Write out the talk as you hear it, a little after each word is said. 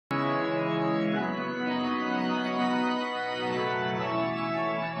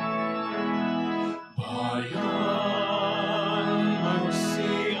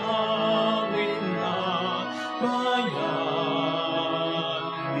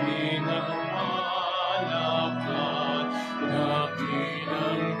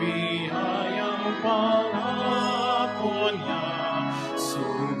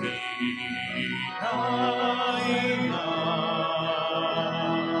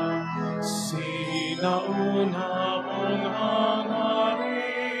Sinauna mong hangarin,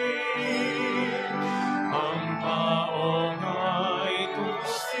 ang taong ay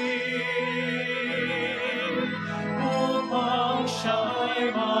tusin, upang siya'y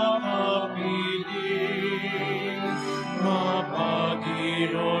makapiling,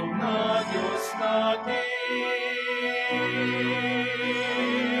 mapag-irog na Diyos natin.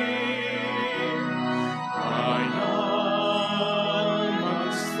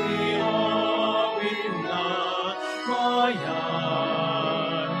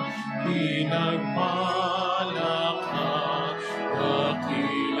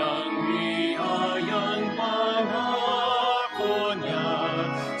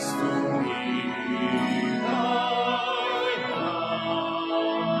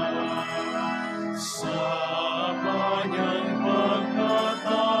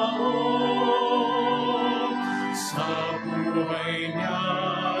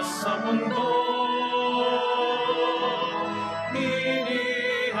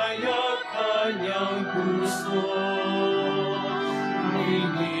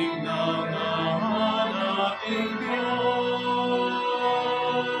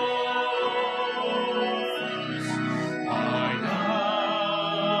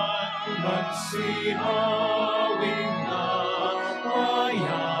 Magsihawin na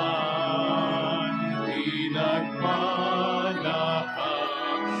bayan,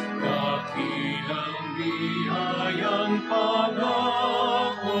 pinagmalakang dakilang biyayang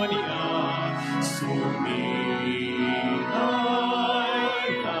pangako niya, sumilay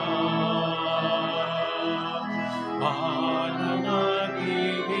na.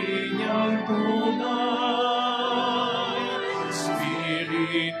 Pananatili niyang tunay,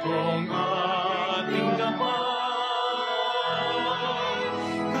 Spiritong ating gabay,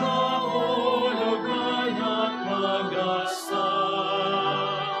 kahulugan at pag-asa,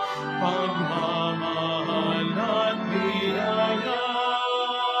 pagmamahal at biyaya.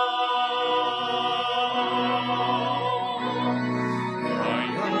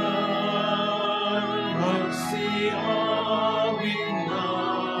 Bayan, magsihawin na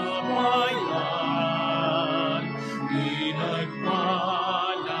bayan,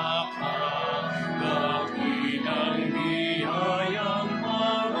 pinagmalakang dakilang biyayang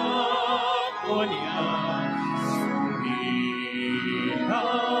pangako niya, sumilay na.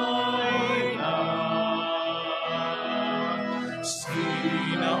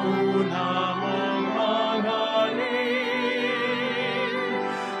 Sinauna mong hangarin,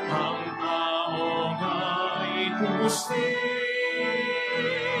 ang taong ay tusin,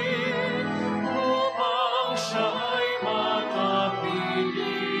 upang siya'y makapiling,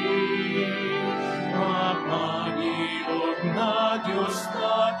 mapag-irog na Diyos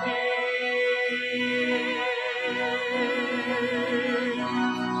natin.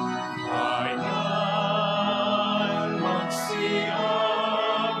 Bayan,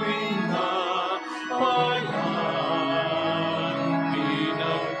 magsihawin na bayan,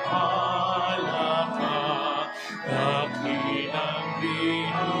 pinagpalakang dakilang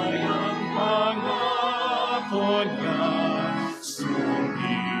biyayang pangako niya,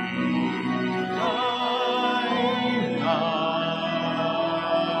 sumilay na.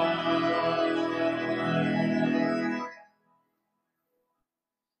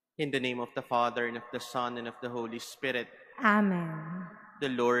 In the name of the Father, and of the Son, and of the Holy Spirit. Amen. The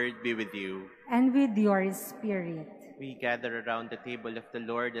Lord be with you. And with your spirit. We gather around the table of the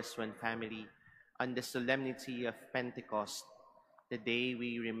Lord as one family on the solemnity of Pentecost, the day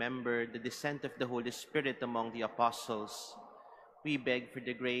we remember the descent of the Holy Spirit among the apostles. We beg for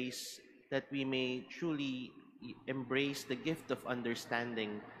the grace that we may truly embrace the gift of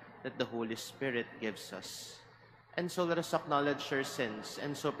understanding that the Holy Spirit gives us. And so let us acknowledge our sins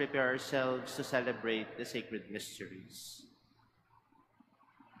and so prepare ourselves to celebrate the sacred mysteries.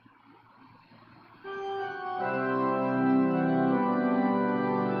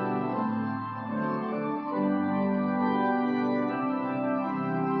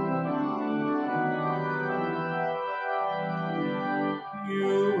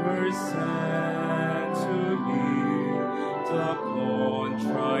 You were sent to heal the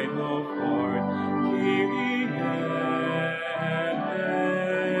contrite of heart, healing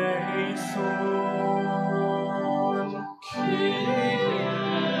every soul. Healing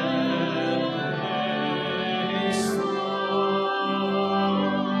every soul.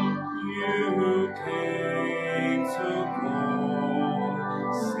 You came to call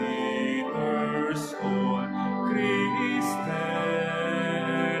sinners all, Christ.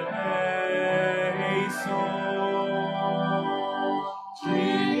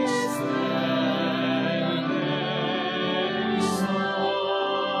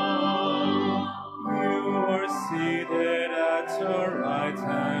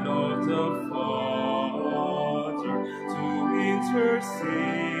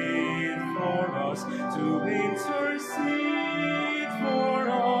 cross to intercede for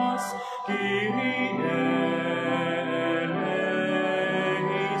us. Kyrie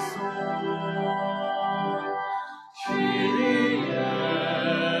eleison. Kyrie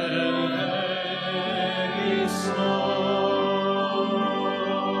eleison.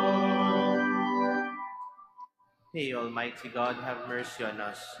 May Almighty God have mercy on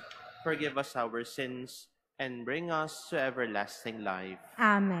us, forgive us our sins, and bring us to everlasting life.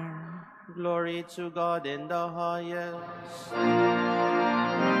 Amen. Glory to God in the highest.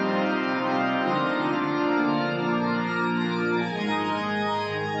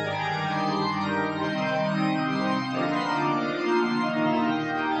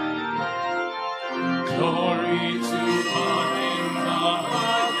 Glory to God in the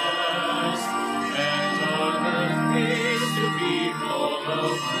highest, and on earth peace to people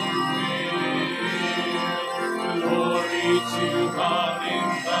of good will. Glory to God in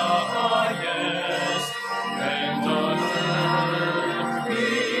the highest, and on earth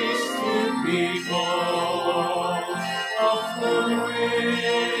peace to people of good will.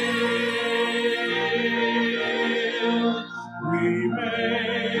 We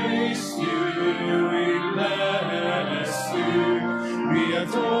praise you, we bless you, we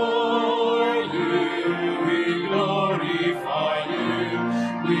adore you, we glorify you,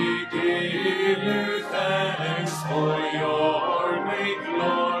 we give you thanks for your great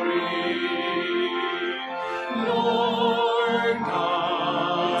glory. Lord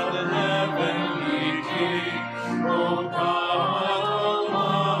God, heavenly King, O God,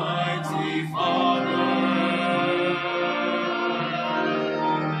 Almighty Father.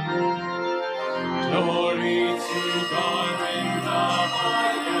 Glory to God in the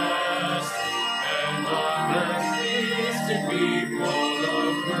highest, and on earth peace to people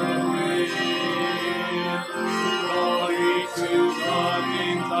of good will. Glory to God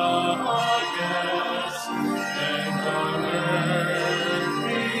in the highest, and on earth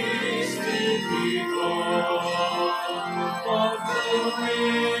peace to people of good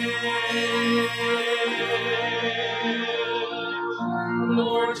will.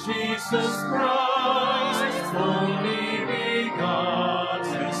 Lord Jesus Christ, only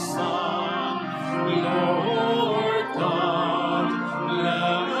begotten Son, Lord God,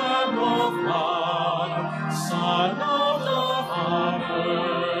 Lamb of God, Son of the Father,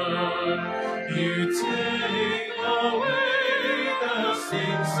 you take away the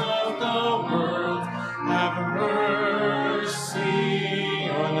sins of the world, have mercy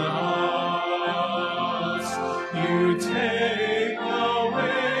on us. You take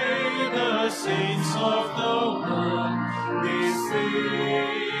away the sins of the world,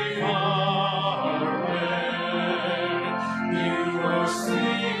 receive our prayer. You are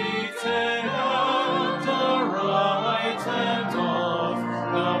seated at the right hand of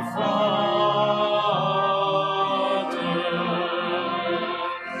the Father.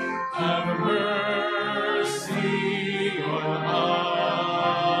 Have mercy on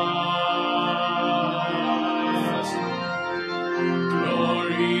us.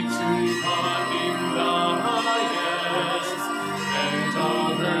 Glory to God in the highest, and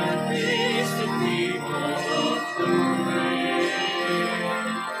on earth peace to people of good will.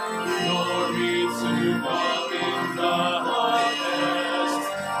 Glory to God in the highest,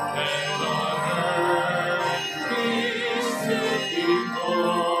 and on earth peace to people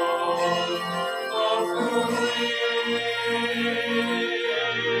of good will.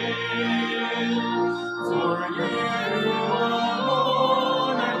 For you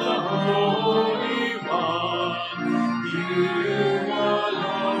alone are the Holy One. You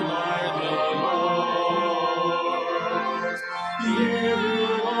alone are the Lord. You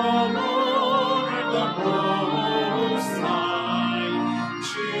alone are the Most High.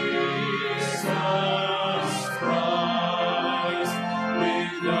 Jesus Christ,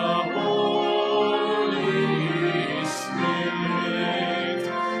 with the Holy Spirit,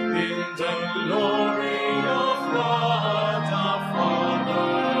 in the glory of God the Father.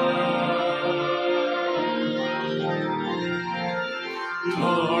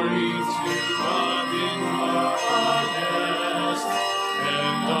 Glory to God in the highest,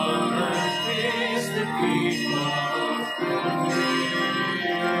 and on earth peace to people of good will.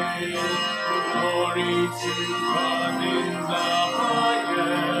 Glory to God in the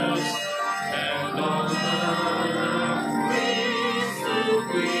highest, and on earth peace to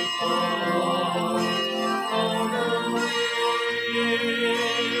people of good will.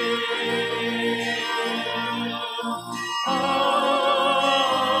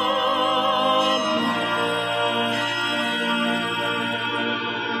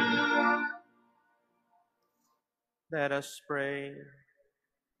 Let us pray.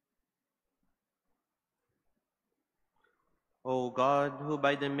 O God, who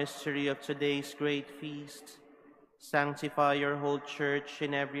by the mystery of today's great feast sanctify your whole church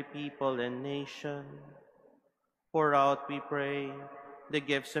in every people and nation, pour out, we pray, the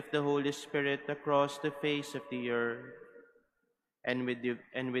gifts of the Holy Spirit across the face of the earth, and with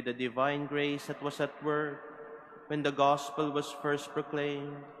the divine grace that was at work when the gospel was first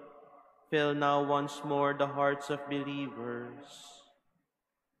proclaimed, fill now once more the hearts of believers.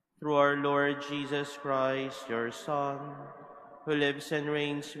 Through our Lord Jesus Christ, your Son, who lives and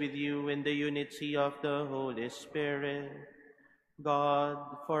reigns with you in the unity of the Holy Spirit, God,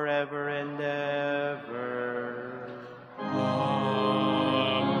 forever and ever. Amen.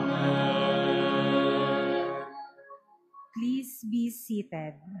 Please be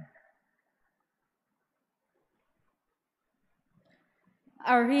seated.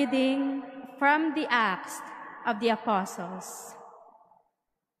 A reading from the Acts of the Apostles.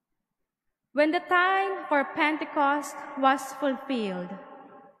 When the time for Pentecost was fulfilled,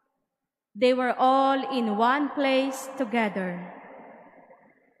 they were all in one place together.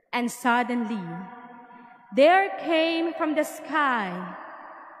 And suddenly, there came from the sky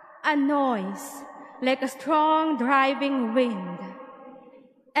a noise like a strong driving wind,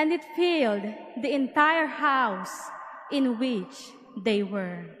 and it filled the entire house in which they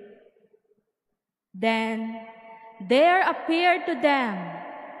were. Then there appeared to them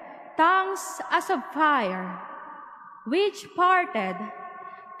tongues as of fire, which parted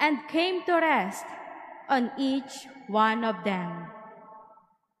and came to rest on each one of them.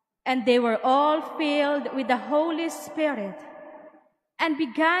 And they were all filled with the Holy Spirit and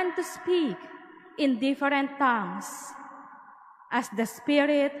began to speak in different tongues, as the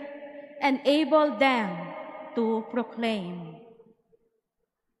Spirit enabled them to proclaim.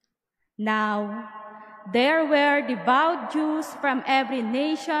 Now, there were devout Jews from every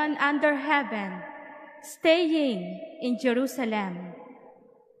nation under heaven, staying in Jerusalem.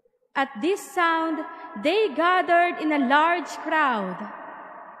 At this sound, they gathered in a large crowd,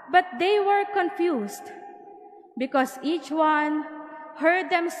 but they were confused, because each one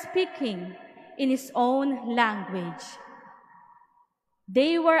heard them speaking in his own language.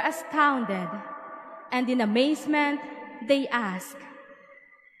 They were astounded, and in amazement they asked,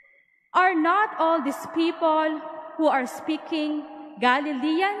 "Are not all these people who are speaking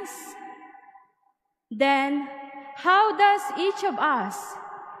Galileans? Then how does each of us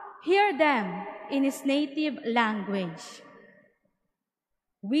hear them in his native language?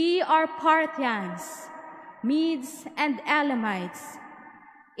 We are Parthians, Medes and Elamites,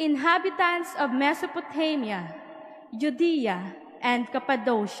 inhabitants of Mesopotamia, Judea and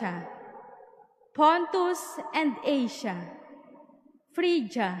Cappadocia, Pontus and Asia,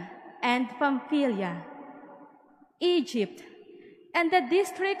 Phrygia and Pamphylia, Egypt, and the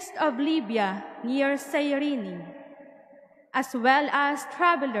districts of Libya near Cyrene, as well as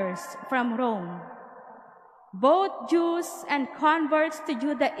travelers from Rome, both Jews and converts to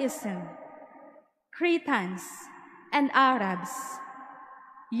Judaism, Cretans and Arabs.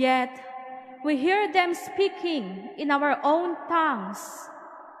 Yet we hear them speaking in our own tongues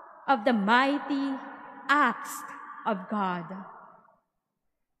of the mighty acts of God."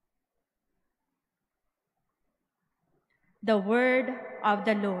 The word of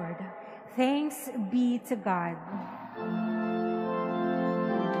the Lord. Thanks be to God.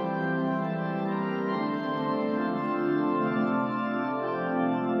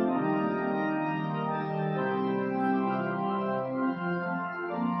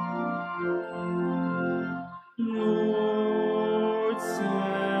 Lord,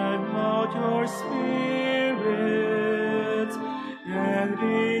 send out your Spirit and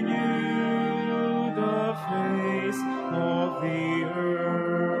renew the face of the earth.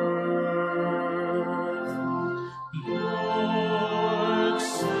 Lord,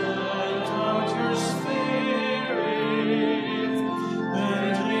 send out your Spirit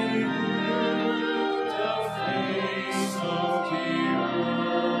and renew the face of the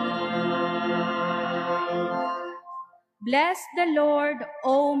earth. Bless the Lord,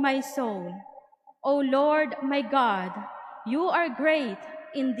 O my soul. O Lord, my God, you are great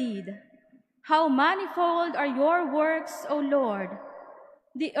indeed. How manifold are your works, O Lord!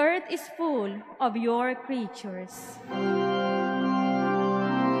 The earth is full of your creatures.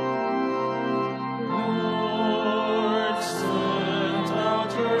 Lord, send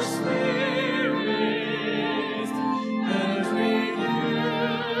out your Spirit and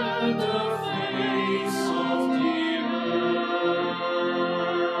renew the face of the earth.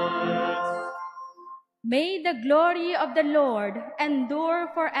 May the glory of the Lord endure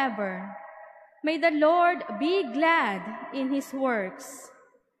forever. May the Lord be glad in his works.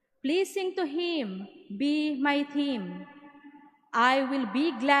 Pleasing to him be my theme. I will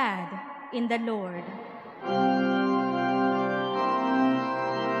be glad in the Lord.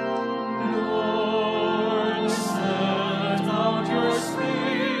 Lord, send out your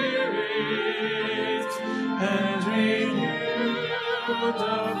Spirit and renew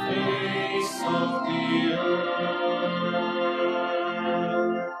the face of the earth.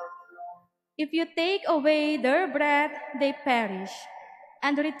 If you take away their breath, they perish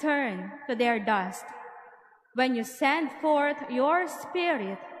and return to their dust. When you send forth your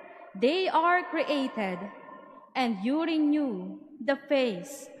Spirit, they are created, and you renew the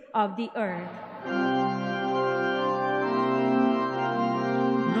face of the earth.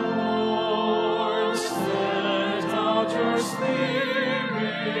 Lord, send out your Spirit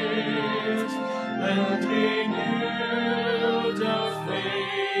and renew the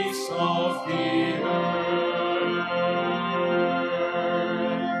face of the earth.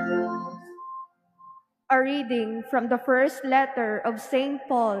 A reading from the first letter of St.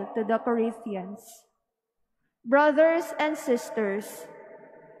 Paul to the Corinthians. Brothers and sisters,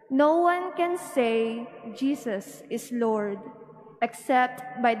 no one can say Jesus is Lord except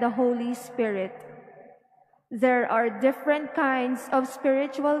by the Holy Spirit. There are different kinds of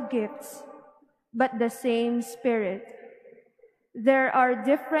spiritual gifts, but the same Spirit. There are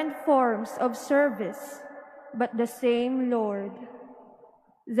different forms of service, but the same Lord.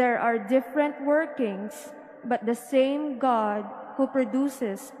 There are different workings, but the same God who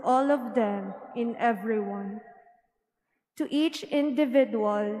produces all of them in everyone. To each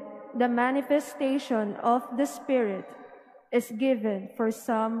individual, the manifestation of the Spirit is given for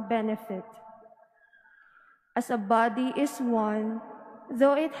some benefit. As a body is one,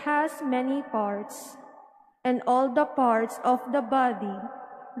 though it has many parts, and all the parts of the body,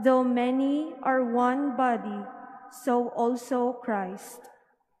 though many, are one body, so also Christ.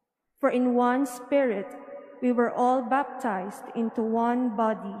 For in one Spirit we were all baptized into one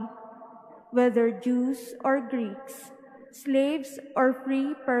body, whether Jews or Greeks, slaves or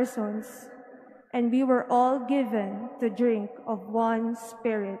free persons, and we were all given to drink of one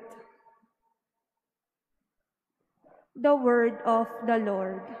Spirit. The word of the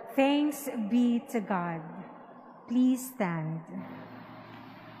Lord. Thanks be to God. Please stand.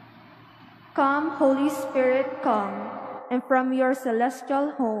 Come, Holy Spirit, come, and from your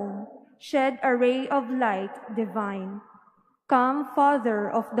celestial home shed a ray of light divine. Come, Father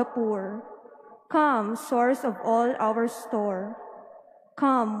of the poor. Come, source of all our store.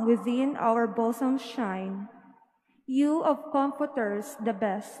 Come, within our bosom shine. You of comforters the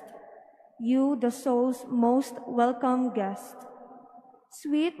best. You, the soul's most welcome guest.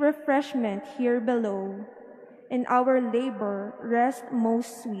 Sweet refreshment here below. In our labor rest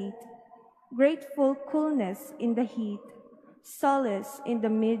most sweet. Grateful coolness in the heat. Solace in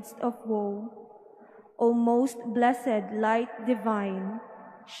the midst of woe. O most blessed light divine,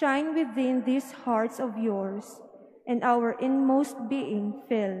 shine within these hearts of yours, and our inmost being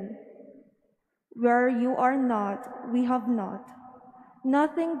fill. Where you are not, we have not,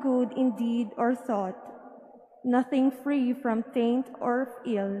 nothing good in deed or thought, nothing free from taint or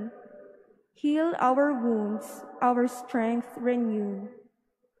ill. Heal our wounds, our strength renew.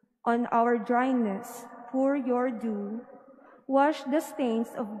 On our dryness pour your dew, wash the stains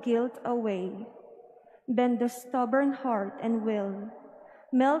of guilt away. Bend the stubborn heart and will,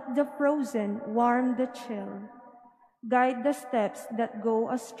 melt the frozen, warm the chill. Guide the steps that go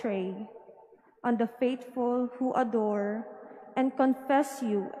astray, on the faithful who adore and confess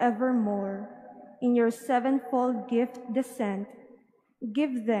you evermore. In your sevenfold gift descent,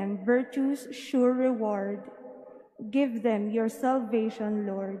 give them virtue's sure reward. Give them your salvation,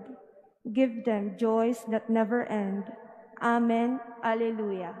 Lord. Give them joys that never end. Amen.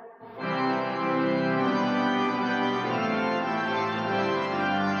 Alleluia.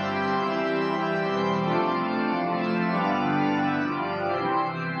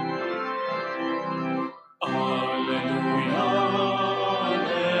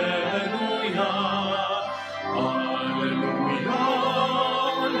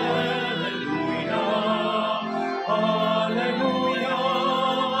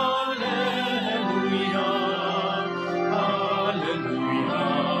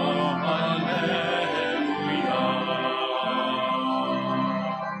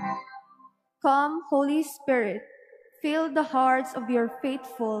 Come, Holy Spirit, fill the hearts of your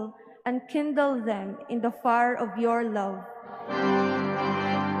faithful and kindle them in the fire of your love. Alleluia.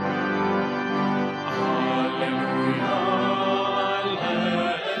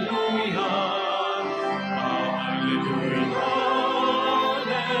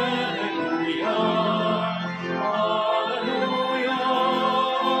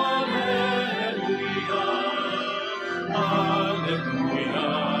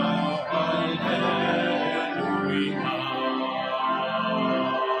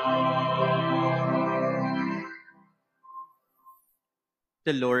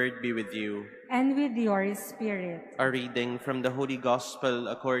 The Lord be with you. And with your spirit. A reading from the Holy Gospel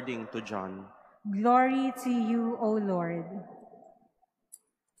according to John. Glory to you, O Lord.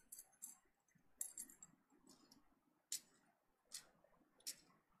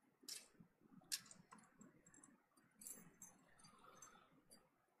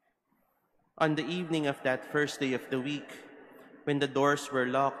 On the evening of that first day of the week, when the doors were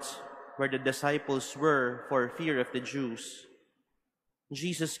locked where the disciples were for fear of the Jews,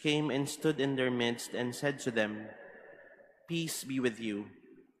 Jesus came and stood in their midst and said to them, "Peace be with you."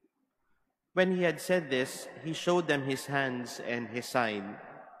 When he had said this, he showed them his hands and his side.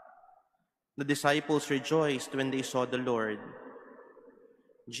 The disciples rejoiced when they saw the Lord.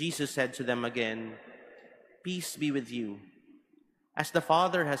 Jesus said to them again, "Peace be with you. As the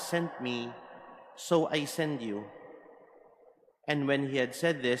Father has sent me, so I send you." And when he had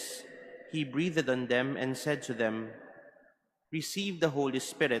said this, he breathed on them and said to them, "Receive the Holy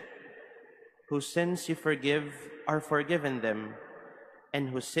Spirit. Whose sins you forgive are forgiven them,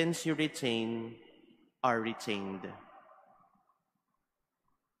 and whose sins you retain are retained."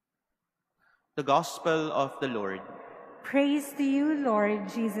 The Gospel of the Lord. Praise to you,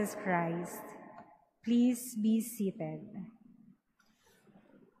 Lord Jesus Christ. Please be seated.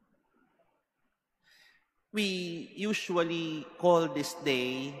 We usually call this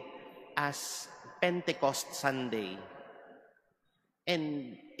day as Pentecost Sunday.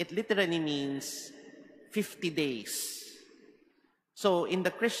 And it literally means 50 days. So in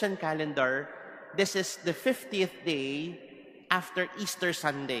the Christian calendar, this is the 50th day after Easter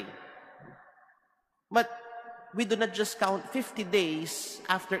Sunday. But we do not just count 50 days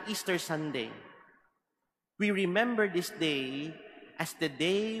after Easter Sunday. We remember this day as the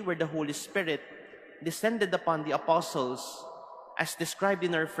day where the Holy Spirit descended upon the apostles as described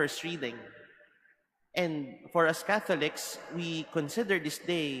in our first reading. And for us Catholics, we consider this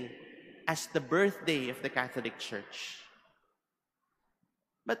day as the birthday of the Catholic Church.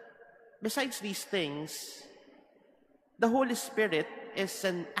 But besides these things, the Holy Spirit is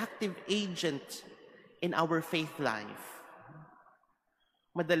an active agent in our faith life.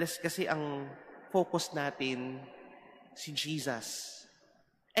 Madalas kasi ang focus natin si Jesus.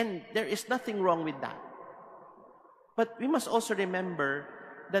 And there is nothing wrong with that. But we must also remember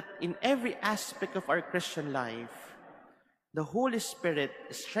that in every aspect of our Christian life, the Holy Spirit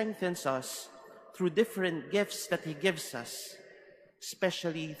strengthens us through different gifts that He gives us,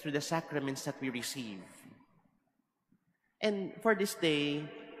 especially through the sacraments that we receive. And for this day,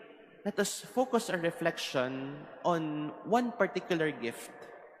 let us focus our reflection on one particular gift,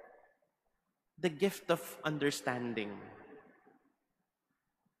 the gift of understanding.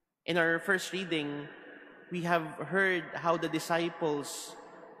 In our first reading, we have heard how the disciples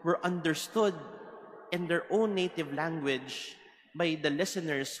were understood in their own native language by the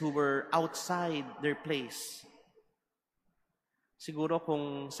listeners who were outside their place. Siguro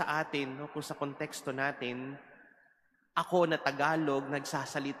kung sa atin, kung sa konteksto natin, ako na Tagalog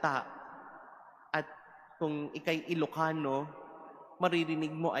nagsasalita at kung ikay Ilocano, maririnig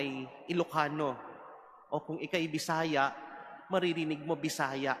mo ay Ilocano. O kung ikay Bisaya, maririnig mo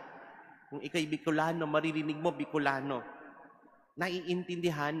Bisaya. Kung ikay Bicolano, maririnig mo Bicolano.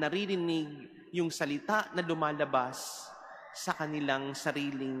 Naiintindihan, naririnig yung salita na lumalabas sa kanilang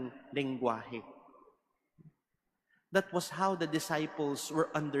sariling lengguwahe. That was how the disciples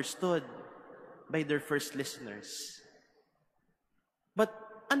were understood by their first listeners. But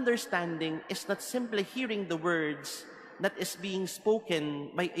understanding is not simply hearing the words that is being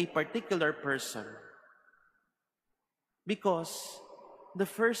spoken by a particular person. Because the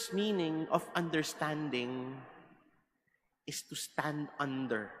first meaning of understanding is to stand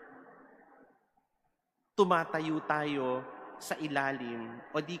under. Tumatayo tayo sa ilalim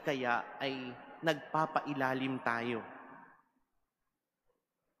o di kaya ay nagpapailalim tayo.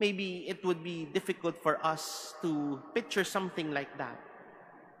 Maybe it would be difficult for us to picture something like that.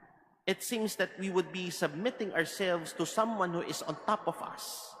 It seems that we would be submitting ourselves to someone who is on top of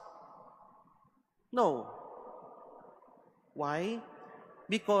us. No. Why?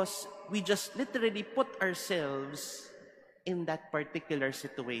 Because we just literally put ourselves in that particular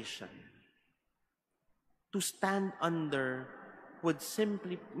situation. To stand under would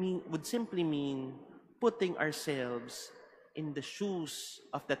simply mean putting ourselves in the shoes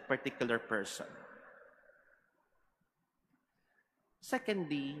of that particular person.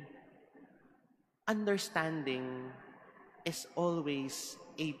 Secondly, understanding is always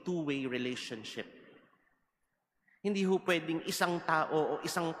a two-way relationship. Hindi ho pwedeng isang tao o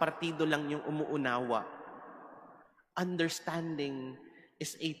isang partido lang yung umuunawa. Understanding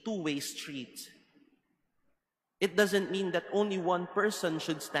is a two-way street. It doesn't mean that only one person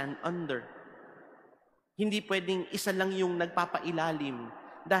should stand under. Hindi pwedeng isa lang yung nagpapailalim,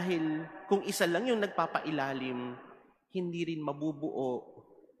 dahil kung isa lang yung nagpapailalim, hindi rin mabubuo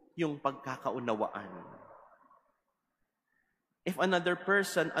yung pagkakaunawaan. If another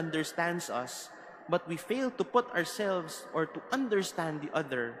person understands us, but we fail to put ourselves or to understand the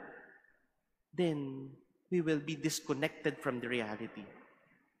other, then we will be disconnected from the reality.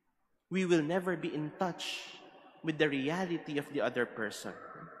 We will never be in touch with the reality of the other person.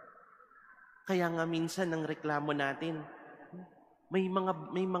 Kaya nga minsan ang reklamo natin, may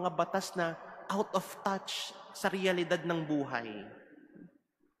mga batas na out of touch sa realidad ng buhay.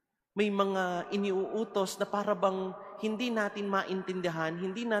 May mga iniuutos na para bang hindi natin maintindihan,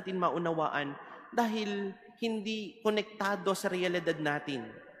 hindi natin maunawaan dahil hindi konektado sa realidad natin.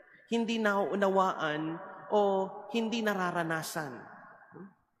 Hindi nauunawaan o hindi nararanasan.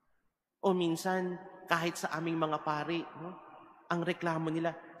 O minsan, kahit sa aming mga pari, ang reklamo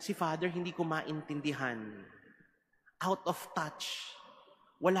nila, si Father hindi ko maintindihan. Out of touch.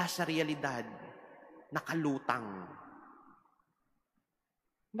 Wala sa realidad. Nakalutang.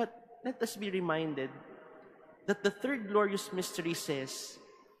 But let us be reminded that the third glorious mystery says,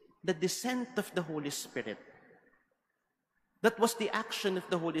 the descent of the Holy Spirit. That was the action of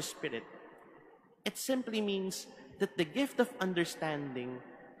the Holy Spirit. It simply means that the gift of understanding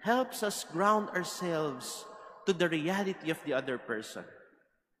helps us ground ourselves to the reality of the other person.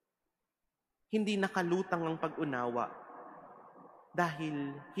 Hindi nakalutang ang pag-unawa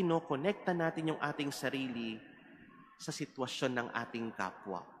dahil kinokonekta natin yung ating sarili sa sitwasyon ng ating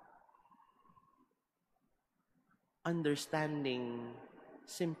kapwa. Understanding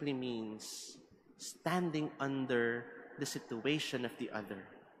simply means standing under the situation of the other.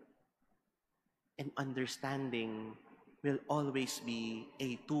 And understanding will always be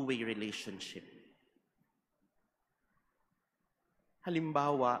a two-way relationship.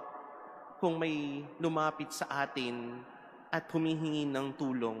 Halimbawa, kung may lumapit sa atin at humihingi ng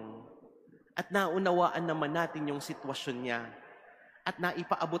tulong, at naunawaan naman natin yung sitwasyon niya, at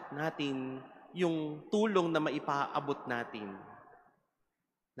naipaabot natin yung tulong na maipaabot natin,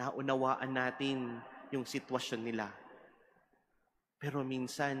 naunawaan natin yung sitwasyon nila. Pero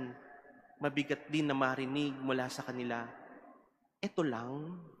minsan, mabigat din na marinig mula sa kanila, ito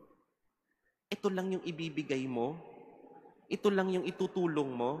lang yung ibibigay mo, ito lang yung itutulong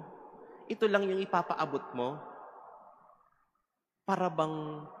mo, ito lang yung ipapaabot mo, para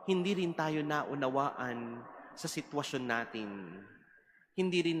bang hindi rin tayo naunawaan sa sitwasyon natin.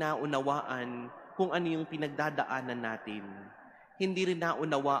 Hindi rin naunawaan kung ano yung pinagdadaanan natin. Hindi rin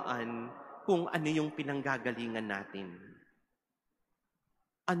naunawaan kung ano yung pinanggagalingan natin.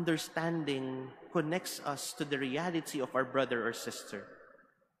 Understanding connects us to the reality of our brother or sister.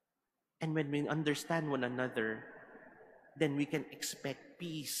 And when we understand one another, then we can expect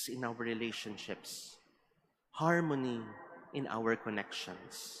peace in our relationships, harmony in our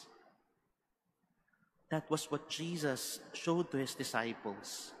connections. That was what Jesus showed to his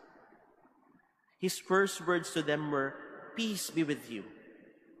disciples. His first words to them were, "Peace be with you."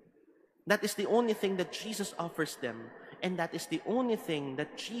 That is the only thing that Jesus offers them. And that is the only thing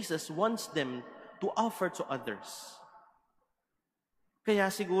that Jesus wants them to offer to others.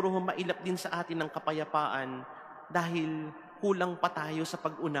 Kaya siguro mailap din sa atin ng kapayapaan dahil kulang pa tayo sa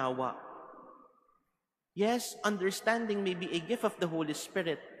pag-unawa. Yes, understanding may be a gift of the Holy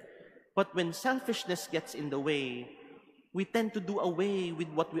Spirit, but when selfishness gets in the way, we tend to do away with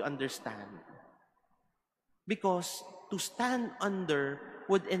what we understand. Because to stand under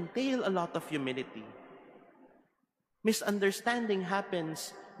would entail a lot of humility. Misunderstanding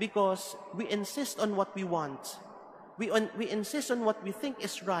happens because we insist on what we want. We insist on what we think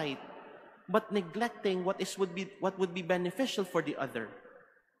is right, but neglecting what would be beneficial for the other.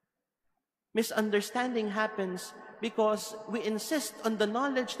 Misunderstanding happens because we insist on the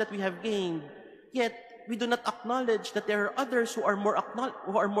knowledge that we have gained, yet we do not acknowledge that there are others who are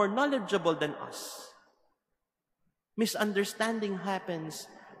more knowledgeable than us. Misunderstanding happens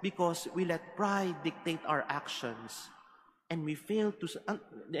because we let pride dictate our actions, and we fail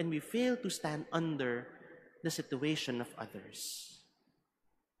to stand under the situation of others.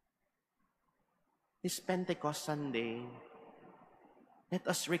 This Pentecost Sunday, let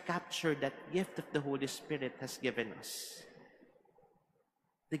us recapture that gift that the Holy Spirit has given us.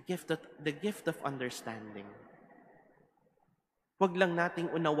 The gift of understanding. Huwag lang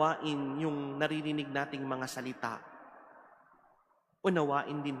nating unawain yung naririnig nating mga salita.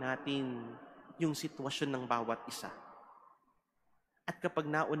 Unawain din natin yung sitwasyon ng bawat isa. At kapag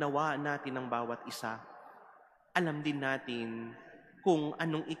naunawaan natin ang bawat isa, alam din natin kung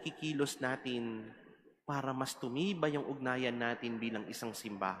anong ikikilos natin para mas tumibay ang ugnayan natin bilang isang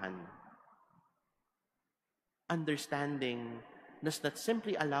simbahan. Understanding does not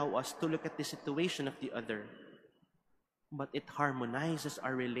simply allow us to look at the situation of the other, but it harmonizes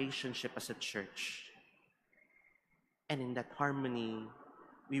our relationship as a church. And in that harmony,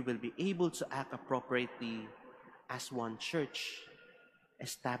 we will be able to act appropriately as one church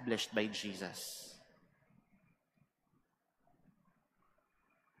established by Jesus.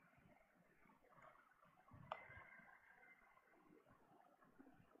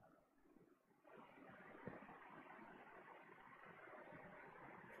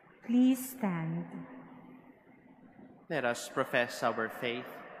 Please stand. Let us profess our faith.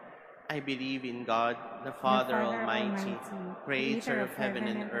 I believe in God, the Father Almighty, creator of heaven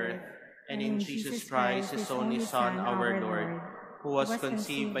and earth, and in Jesus Christ, his only Son, our Lord, who was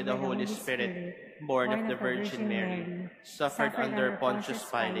conceived by the Holy Spirit, born of the Virgin Mary, suffered under Pontius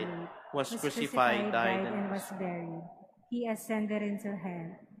Pilate, was crucified, died, and was buried. He ascended into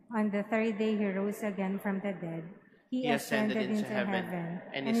heaven. On the third day he rose again from the dead. He ascended into heaven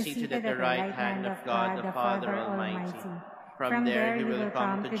and is seated at the right hand of God the Father Almighty. From there he will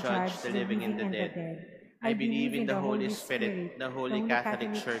come to judge the living and the dead. I believe in the Holy Spirit, the Holy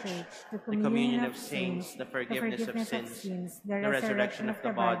Catholic Church, the communion of saints, the forgiveness of sins, the resurrection of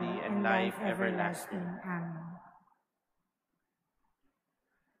the body, and life everlasting. Amen.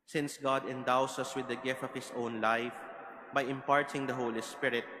 Since God endows us with the gift of his own life by imparting the Holy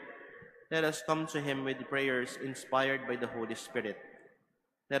Spirit, let us come to him with prayers inspired by the Holy Spirit.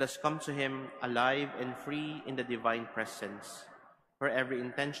 Let us come to him alive and free in the divine presence. For every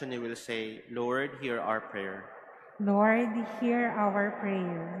intention we will say, Lord, hear our prayer. Lord, hear our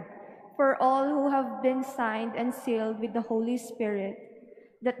prayer. For all who have been signed and sealed with the Holy Spirit,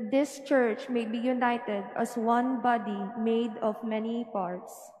 that this church may be united as one body made of many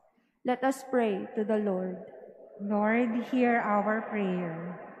parts. Let us pray to the Lord. Lord, hear our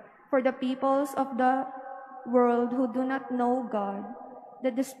prayer. For the peoples of the world who do not know God,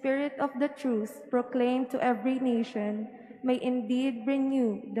 that the Spirit of the truth proclaimed to every nation may indeed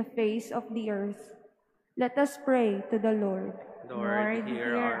renew the face of the earth. Let us pray to the Lord. Lord,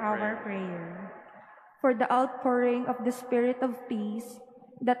 hear our prayer. prayer. For the outpouring of the Spirit of peace,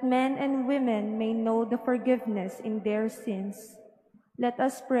 that men and women may know the forgiveness in their sins. Let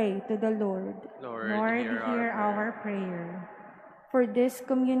us pray to the Lord. Lord, hear our prayer. For this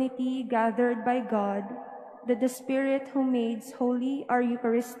community gathered by God, that the Spirit who makes holy our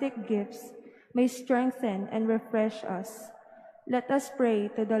Eucharistic gifts may strengthen and refresh us. Let us pray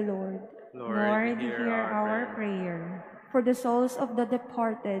to the Lord. Lord, hear our prayer. For the souls of the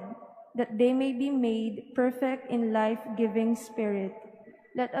departed, that they may be made perfect in life-giving spirit.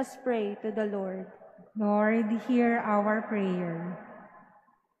 Let us pray to the Lord. Lord, hear our prayer.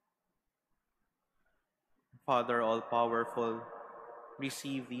 Father all-powerful,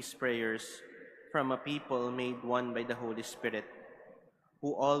 receive these prayers from a people made one by the Holy Spirit,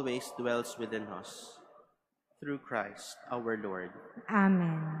 who always dwells within us. Through Christ our Lord.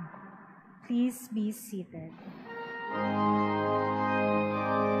 Amen. Please be seated.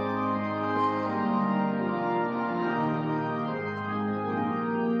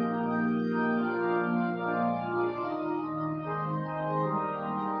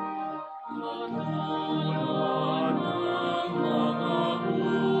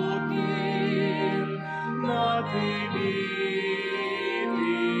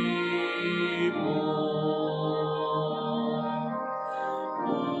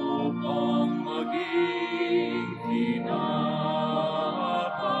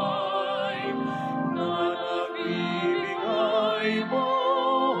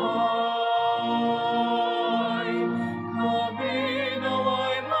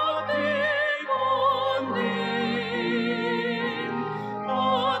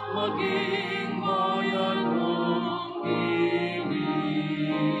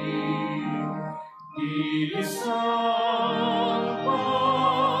 Sa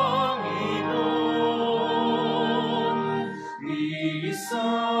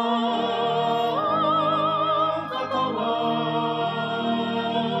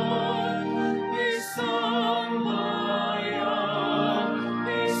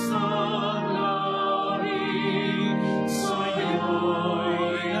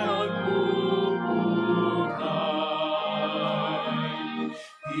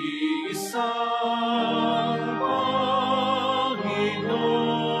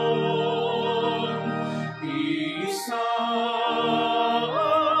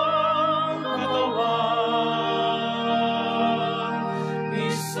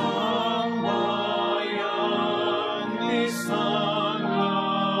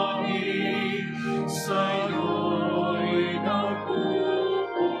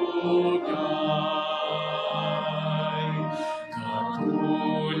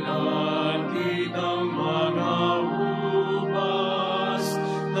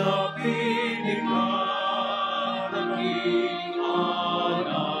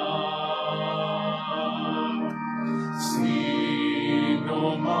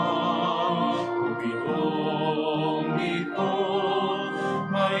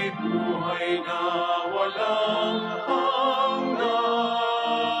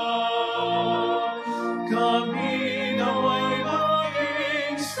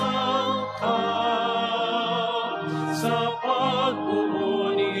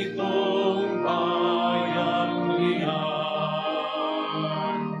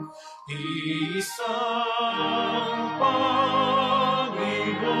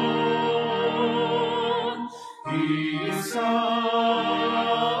isang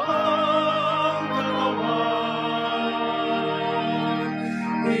katawan,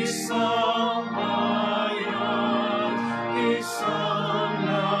 isang bayan, isang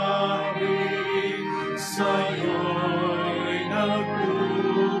lahi, sa'yo'y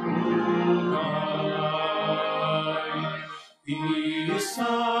nagpupugay.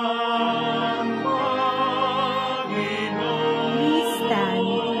 Isang Panginoon, Please stand.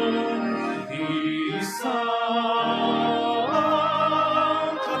 isang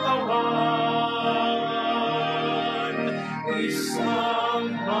katawan, isang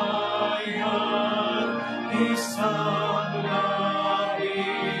bayan, isang lahi,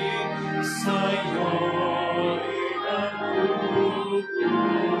 sa'yo'y nagpupugay.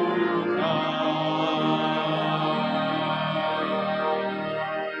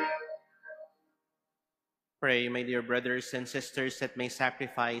 Pray, my dear brothers and sisters, that my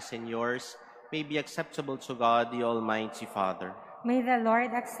sacrifice and yours may be acceptable to God, the Almighty Father. May the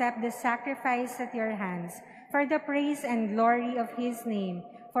Lord accept the sacrifice at your hands for the praise and glory of his name,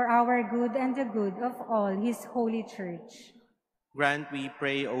 for our good and the good of all his holy church. Grant, we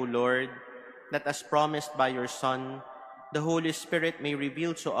pray, O Lord, that as promised by your Son, the Holy Spirit may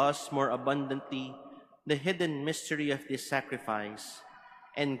reveal to us more abundantly the hidden mystery of this sacrifice,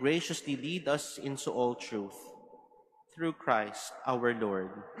 and graciously lead us into all truth. Through Christ our Lord.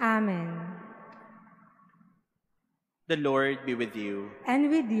 Amen. The Lord be with you. And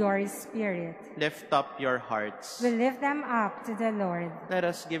with your spirit, Lift up your hearts. we lift them up to the Lord. Let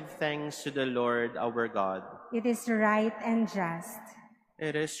us give thanks to the Lord our God. It is right and just.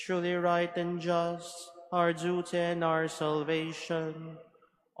 It is truly right and just, our duty and our salvation,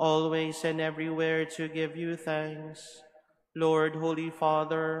 always and everywhere to give you thanks, Lord, Holy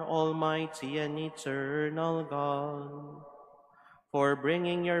Father, Almighty and Eternal God. For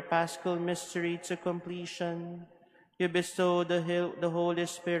bringing your Paschal mystery to completion, you bestowed the Holy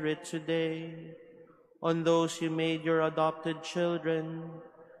Spirit today on those you made your adopted children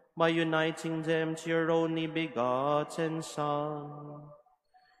by uniting them to your only begotten Son.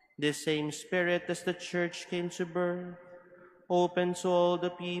 This same Spirit, as the Church came to birth, opened to all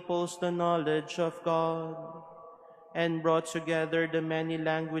the peoples the knowledge of God, and brought together the many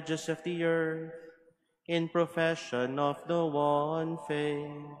languages of the earth in profession of the one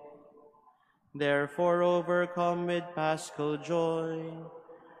faith. Therefore, overcome with paschal joy,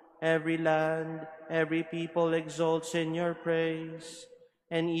 every land, every people exalts in your praise,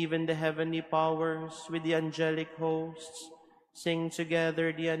 and even the heavenly powers with the angelic hosts sing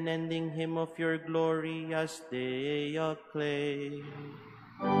together the unending hymn of your glory as they acclaim.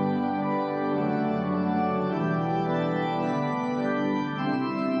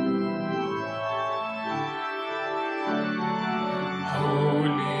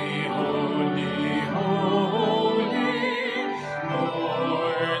 Holy, holy, holy,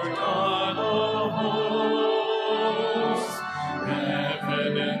 Lord God of hosts,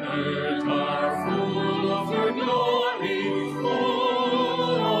 heaven and earth are full of your glory,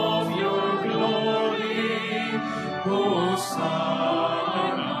 full of your glory.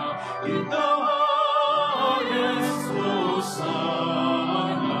 Hosanna in the highest,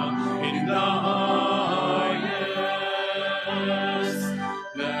 Hosanna in the highest.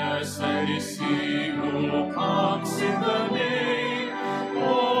 Blessed is he who comes in the name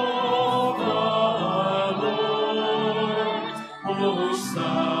of the Lord.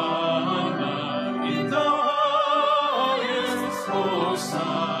 Hosanna in the highest,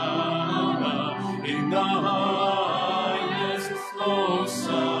 Hosanna in the highest,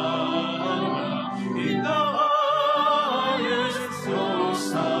 Hosanna in the highest,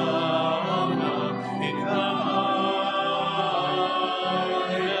 Hosanna in the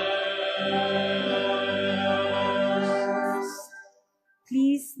highest.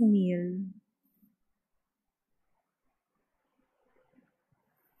 Please kneel.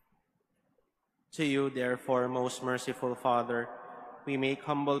 To you, therefore, most merciful Father, we make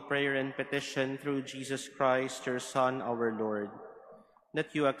humble prayer and petition through Jesus Christ, your Son, our Lord,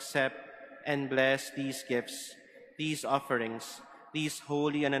 that you accept and bless these gifts, these offerings, these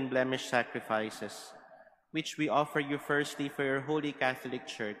holy and unblemished sacrifices, which we offer you firstly for your holy Catholic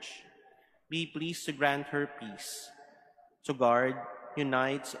Church. Be pleased to grant her peace, to guard,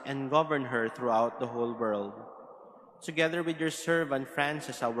 unite, and govern her throughout the whole world. Together with your servant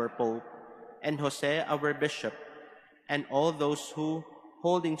Francis, our Pope, and Jose, our Bishop, and all those who,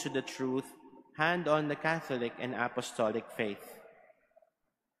 holding to the truth, hand on the Catholic and Apostolic faith.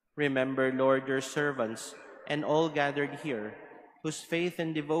 Remember, Lord, your servants and all gathered here, whose faith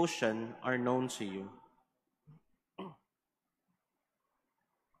and devotion are known to you.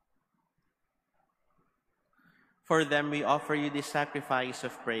 For them we offer you this sacrifice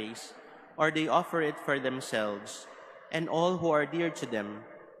of praise, or they offer it for themselves, and all who are dear to them,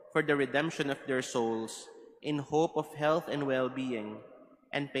 for the redemption of their souls, in hope of health and well-being,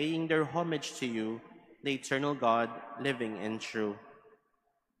 and paying their homage to you, the eternal God, living and true.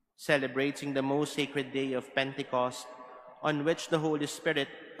 Celebrating the most sacred day of Pentecost, on which the Holy Spirit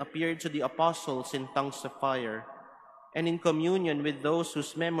appeared to the apostles in tongues of fire, and in communion with those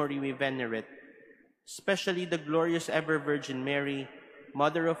whose memory we venerate, especially the glorious ever-Virgin Mary,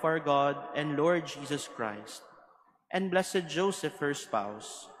 Mother of our God and Lord Jesus Christ, and blessed Joseph, her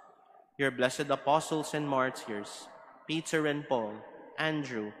spouse, your blessed apostles and martyrs, Peter and Paul,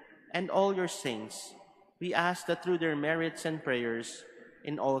 Andrew, and all your saints, we ask that through their merits and prayers,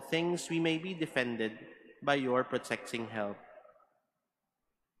 in all things we may be defended by your protecting help.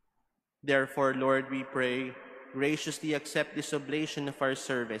 Therefore, Lord, we pray, graciously accept this oblation of our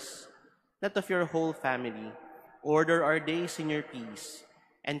service, that of your whole family, order our days in your peace,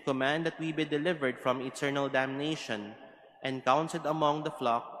 and command that we be delivered from eternal damnation and counted among the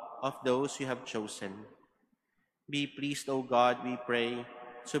flock of those you have chosen. Be pleased, O God, we pray,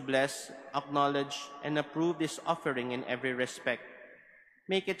 to bless, acknowledge, and approve this offering in every respect.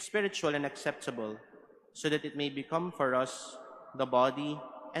 Make it spiritual and acceptable, so that it may become for us the body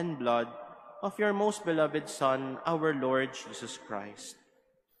and blood of your most beloved Son, our Lord Jesus Christ.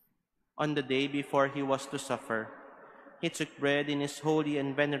 On the day before he was to suffer, he took bread in his holy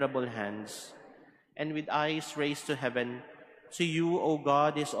and venerable hands, and with eyes raised to heaven, to you, O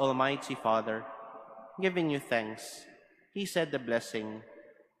God, his almighty Father, giving you thanks, he said the blessing,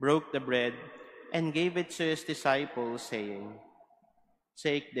 broke the bread, and gave it to his disciples, saying,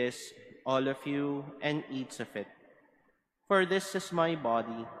 "Take this, all of you, and eat of it. For this is my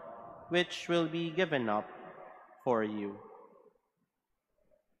body, which will be given up for you."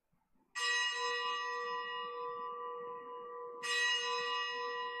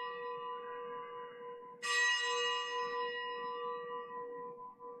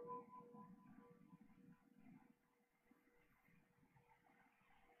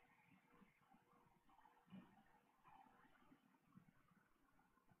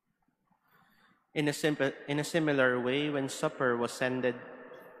 In a similar way, when supper was ended,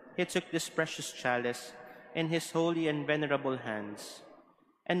 he took this precious chalice in his holy and venerable hands,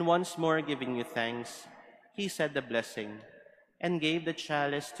 and once more giving you thanks, he said the blessing, and gave the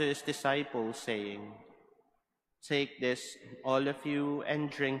chalice to his disciples, saying, "Take this, all of you,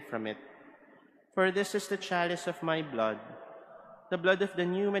 and drink from it. For this is the chalice of my blood, the blood of the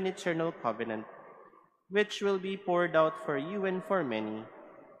new and eternal covenant, which will be poured out for you and for many,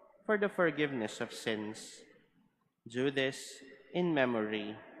 for the forgiveness of sins. Do this in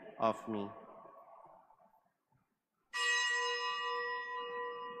memory of me."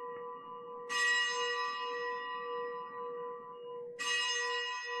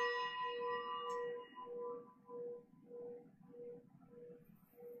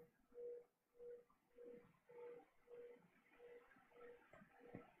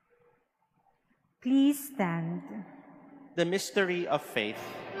 Please stand. The mystery of faith.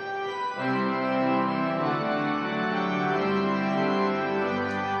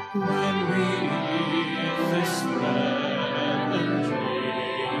 When we eat this bread and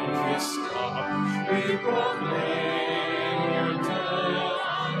drink this cup, we proclaim your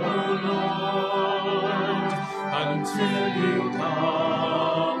death, O Lord, until you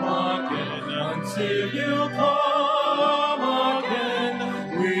come again. Until you come again,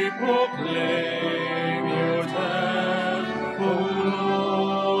 we proclaim your death, O Lord.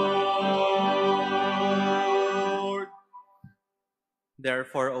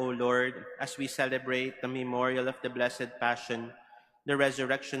 Therefore, O Lord, as we celebrate the memorial of the Blessed Passion, the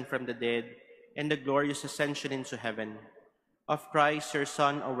resurrection from the dead, and the glorious ascension into heaven of Christ, your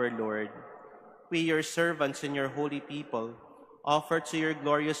Son, our Lord, we, your servants and your holy people, offer to your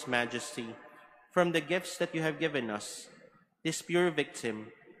glorious majesty, from the gifts that you have given us, this pure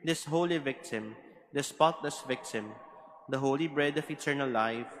victim, this holy victim, the spotless victim, the holy bread of eternal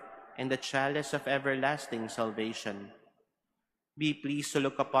life, and the chalice of everlasting salvation. Be pleased to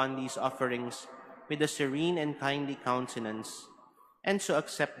look upon these offerings with a serene and kindly countenance, and to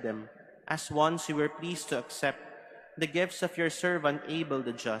accept them as once you were pleased to accept the gifts of your servant Abel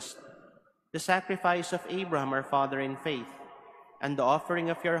the just, the sacrifice of Abraham our father in faith, and the offering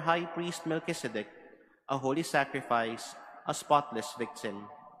of your high priest Melchizedek, a holy sacrifice, a spotless victim.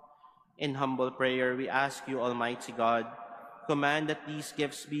 In humble prayer we ask you, Almighty God, command that these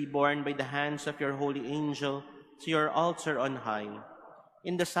gifts be borne by the hands of your holy angel to your altar on high,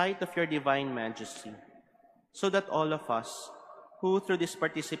 in the sight of your divine majesty, so that all of us, who through this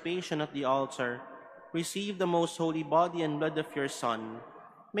participation at the altar receive the most holy body and blood of your Son,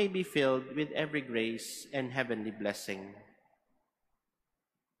 may be filled with every grace and heavenly blessing.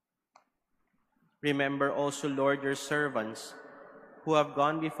 Remember also, Lord, your servants, who have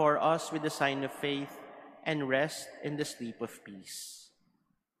gone before us with the sign of faith, and rest in the sleep of peace.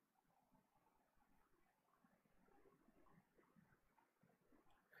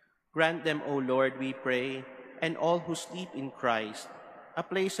 Grant them, O Lord, we pray, and all who sleep in Christ, a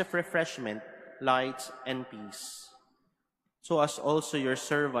place of refreshment, light, and peace. So us also, your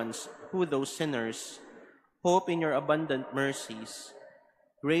servants, who, though sinners, hope in your abundant mercies,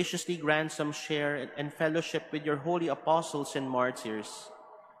 graciously grant some share and fellowship with your holy apostles and martyrs,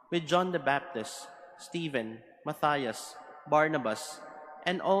 with John the Baptist, Stephen, Matthias, Barnabas,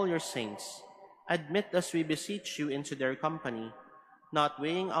 and all your saints. Admit us, we beseech you, into their company, not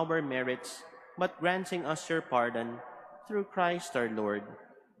weighing our merits, but granting us your pardon, through Christ our Lord,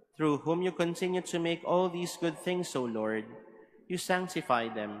 through whom you continue to make all these good things, O Lord. You sanctify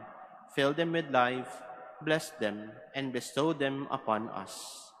them, fill them with life, bless them, and bestow them upon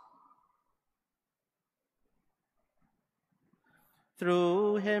us.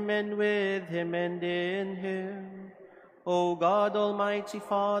 Through him and with him and in him, O God, Almighty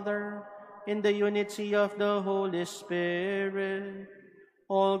Father, in the unity of the Holy Spirit,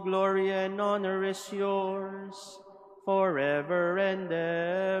 all glory and honor is yours, forever and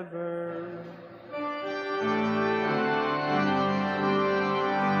ever.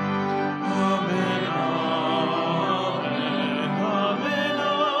 Amen, amen, amen, amen,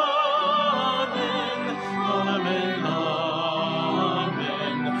 amen,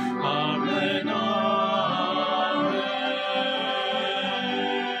 amen, amen, amen.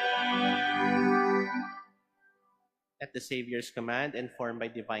 At the Savior's command, informed by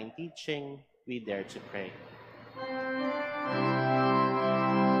divine teaching, we dare to pray.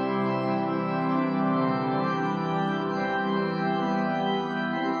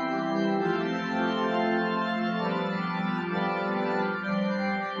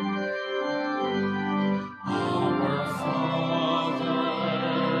 Our Father,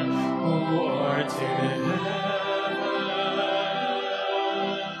 who art in heaven,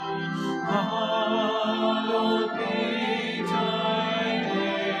 hallowed be thy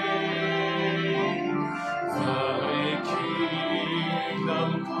name. Thy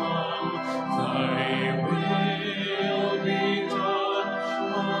kingdom come, thy will be done,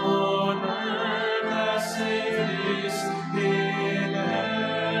 on earth as it is in heaven.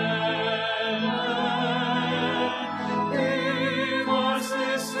 Give us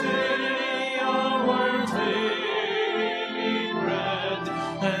this day our daily bread,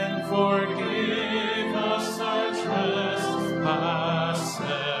 and forgive us our trespasses,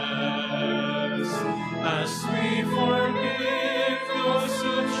 as we forgive those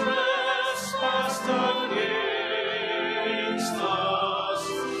who trespass against us.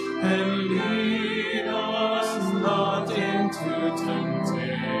 And lead us not into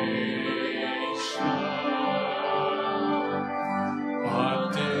temptation,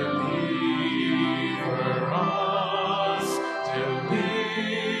 but deliver us from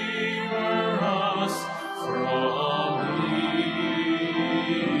evil.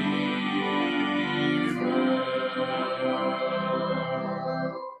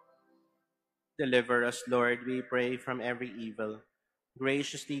 Deliver us, Lord, we pray, from every evil.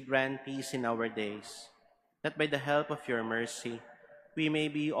 Graciously grant peace in our days, that by the help of your mercy we may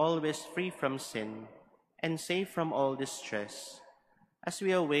be always free from sin and safe from all distress, as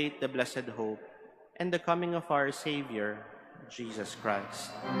we await the blessed hope and the coming of our Savior, Jesus Christ.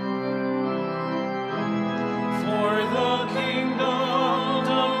 For the kingdom,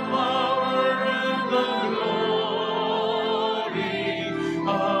 the power, and the glory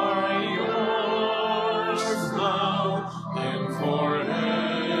are yours now and forever.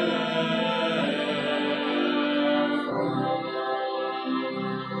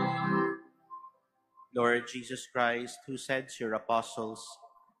 Lord Jesus Christ, who said to your apostles,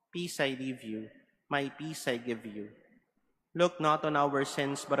 "Peace I leave you, my peace I give you," look not on our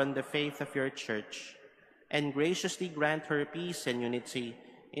sins but on the faith of your Church, and graciously grant her peace and unity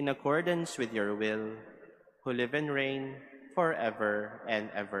in accordance with your will, who live and reign forever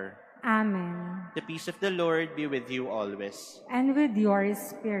and ever. Amen. The peace of the Lord be with you always. And with your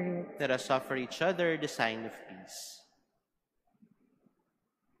spirit. Let us offer each other the sign of peace.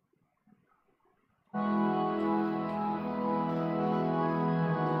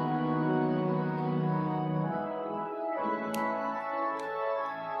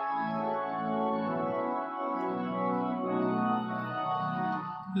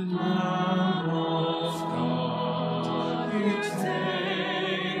 Lamb of God, you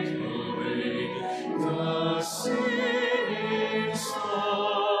take away the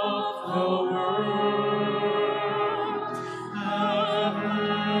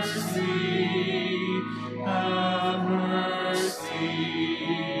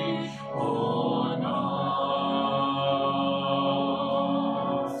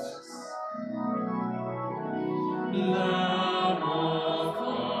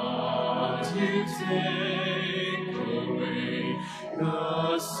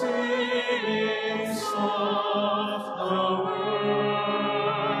of the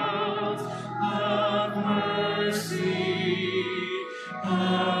world, have mercy,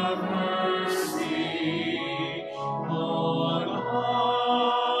 have mercy on us.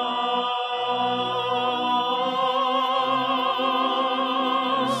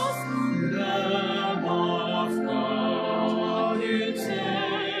 Lamb of God, you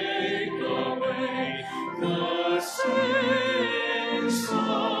take away the sins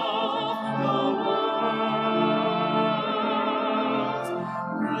of the world.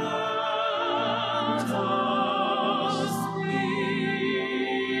 Grant us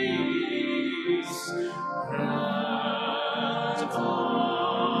peace. Grant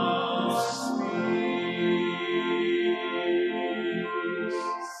us peace.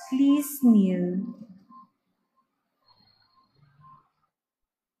 Please kneel.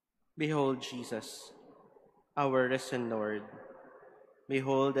 Behold Jesus, our risen Lord.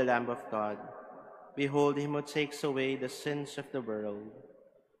 Behold the Lamb of God. Behold him who takes away the sins of the world.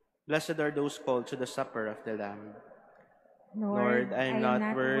 Blessed are those called to the supper of the Lamb. Lord, I am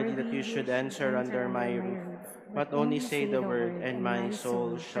not worthy that you should enter under my roof, but only say the word, and my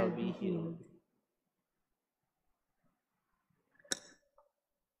soul shall be healed.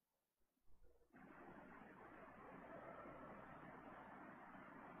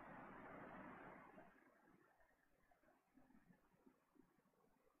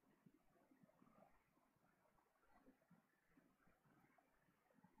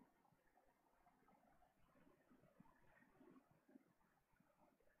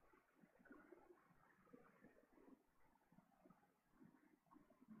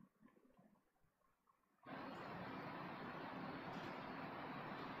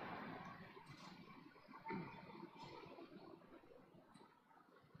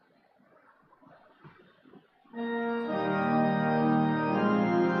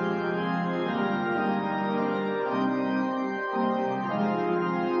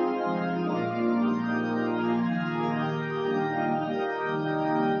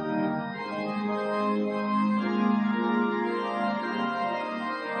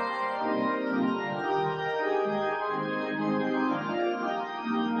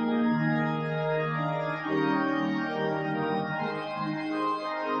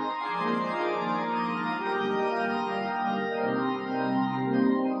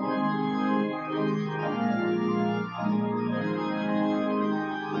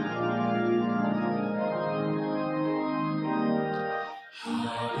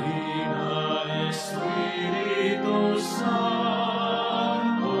 Halina, Espiritu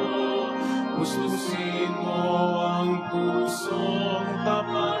Santo, puspusin mo ang pusong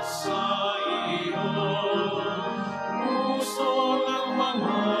tapat sa iyo, puso ng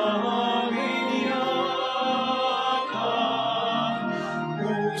mga iniyakan,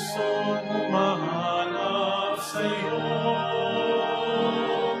 pusong umahanap sa iyo.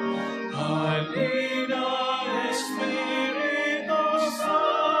 Halina, Espiritu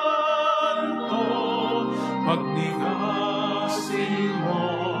Santo, pagnigasin mo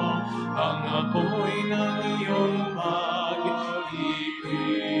ang apoy ng iyong pag-ibig.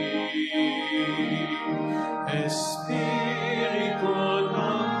 Espiritu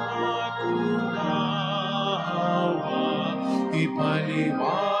ng pag-unawa,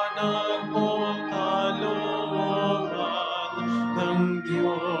 ipaliwanag mo ang kalooban ng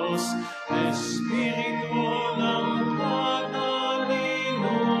Diyos. Espiritu ng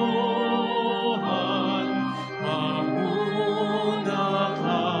katalinuhan, mahuna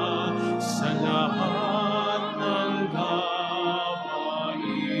ka sa lahat ng gawain.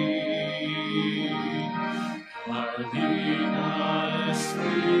 Halina,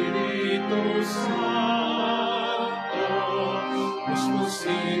 Espiritu Santo,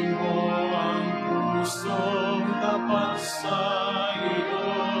 puspusin mo ang pusong tapat sa iyo,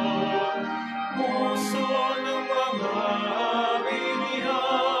 puso ng mga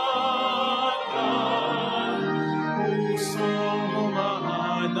biniyakan, pusong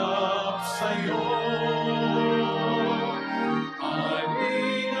humahanap sa iyo.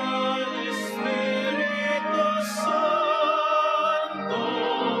 Halina, Espiritu Santo,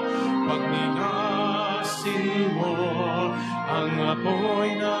 pagnigasin mo ang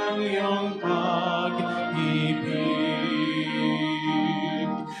apoy ng iyong pag-ibig.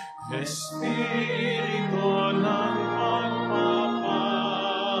 Espiritu ng pagpapayo,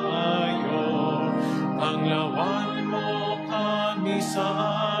 panglawan mo kami sa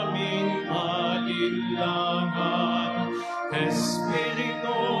aming alinlangan.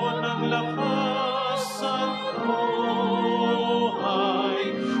 Espiritu ng lakas at buhay,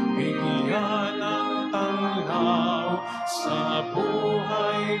 bigyan ng tanglaw sa buhay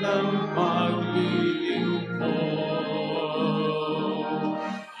buhay ng paglilingkod.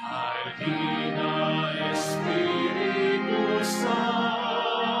 Halina, Espiritu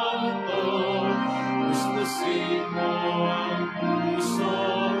Santo, gustusin mo ang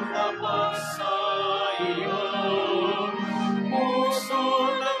pusong tapat sa iyo,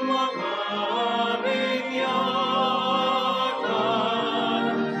 puso ng mga binyagan,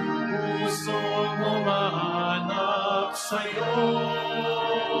 pusong humahanap sa'yo.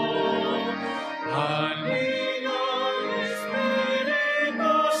 Halina,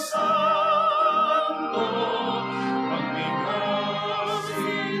 Espiritu Santo,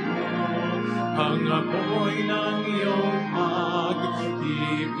 pagbighasin mo ang apoy ng iyong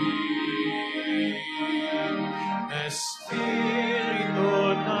pag-ibig. Espiritu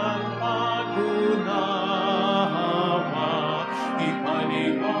ng pag-unawa,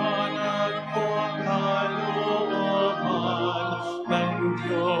 ipaliwanag mo ang kalooban ng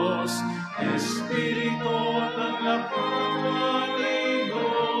Diyos. Espiritu ng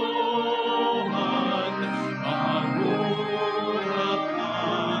kapaligiran, magulak ka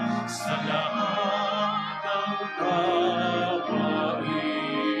sa lahat ng gawain.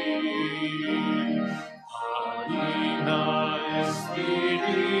 Halina,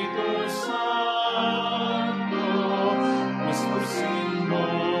 Espiritu Santo, gustusin mo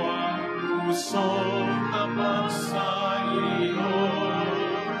ang pusong tapat sa iyo,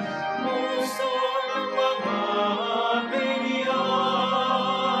 puso ng mga binyagan,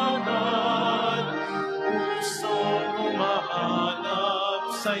 pusong humahanap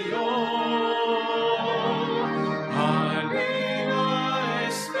sa'yo. Halina,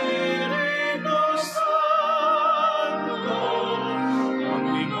 Espiritu Santo,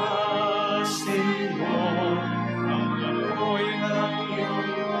 pagbighasin mo ang apoy ng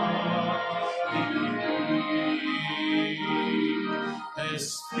iyong pag-ibig.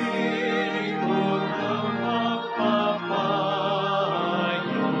 Espiritu ng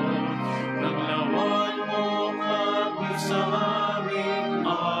pagpapayo, naglawan mo kami sa aming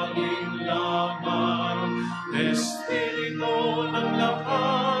alinlangan. Espiritu ng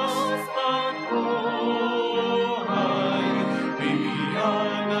lakas at buhay,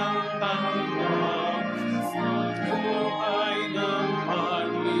 bigyan ng tanggap sa buhay ng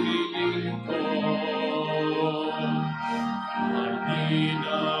paglilingkod.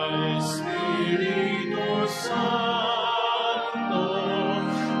 Halina, Espiritu Santo,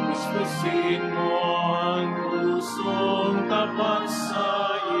 gustusin mo ang pusong tapat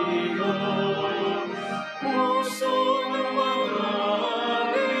sa iyo, puso ng mga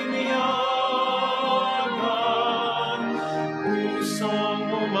binyagan, pusong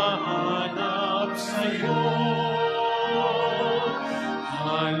humahanap sa'yo.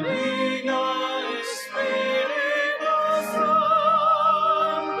 Halina, Espiritu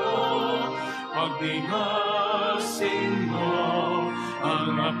Santo, pagbighasin mo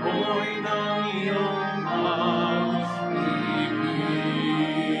ang apoy ng iyong pag-ibig.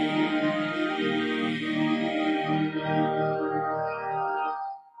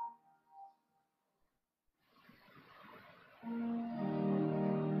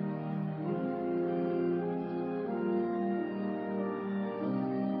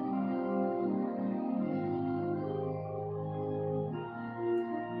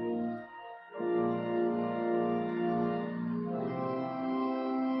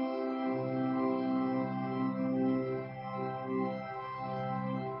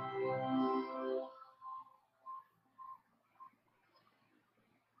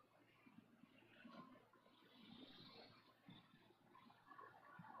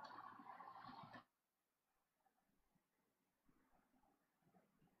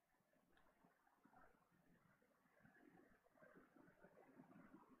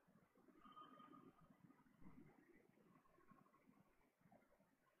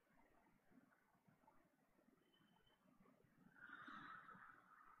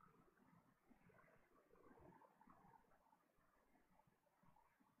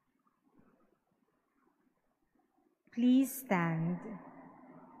 Please stand.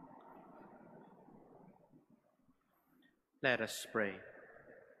 Let us pray.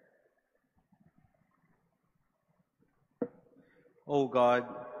 O God,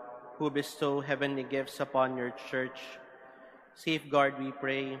 who bestow heavenly gifts upon your church, safeguard, we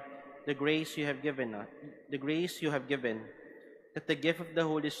pray, the grace you have given, that the gift of the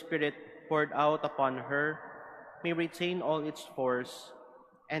Holy Spirit poured out upon her may retain all its force,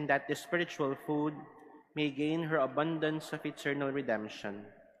 and that the spiritual food may gain her abundance of eternal redemption.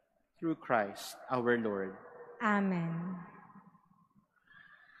 Through Christ our Lord. Amen.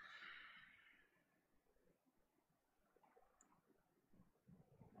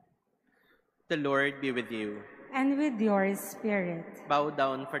 The Lord be with you. And with your spirit. Bow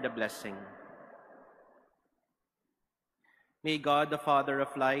down for the blessing. May God, the Father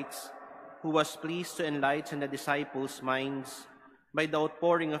of lights, who was pleased to enlighten the disciples' minds by the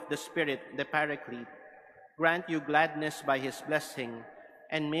outpouring of the Spirit, the Paraclete, grant you gladness by his blessing,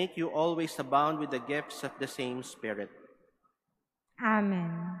 and make you always abound with the gifts of the same Spirit.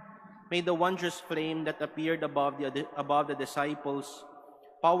 Amen. May the wondrous flame that appeared above the disciples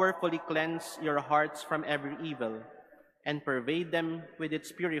powerfully cleanse your hearts from every evil and pervade them with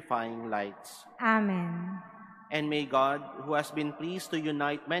its purifying lights. Amen. And may God, who has been pleased to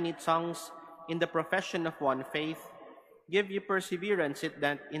unite many tongues in the profession of one faith, give you perseverance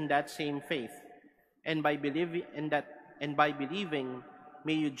in that same faith, and by believing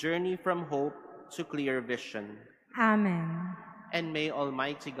may you journey from hope to clear vision. Amen. And may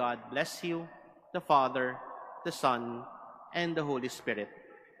Almighty God bless you, the Father, the Son, and the Holy Spirit.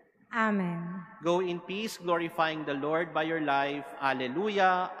 Amen. Go in peace, glorifying the Lord by your life.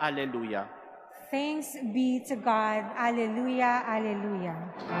 Alleluia, alleluia. Thanks be to God. Alleluia, alleluia.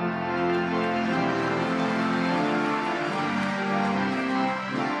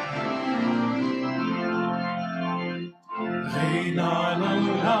 Reyna ng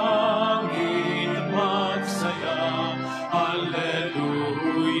langit, magsaya,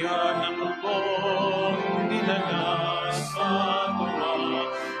 Alleluia, ng buong dinanas sa tuwa,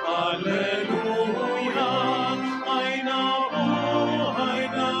 Alleluia.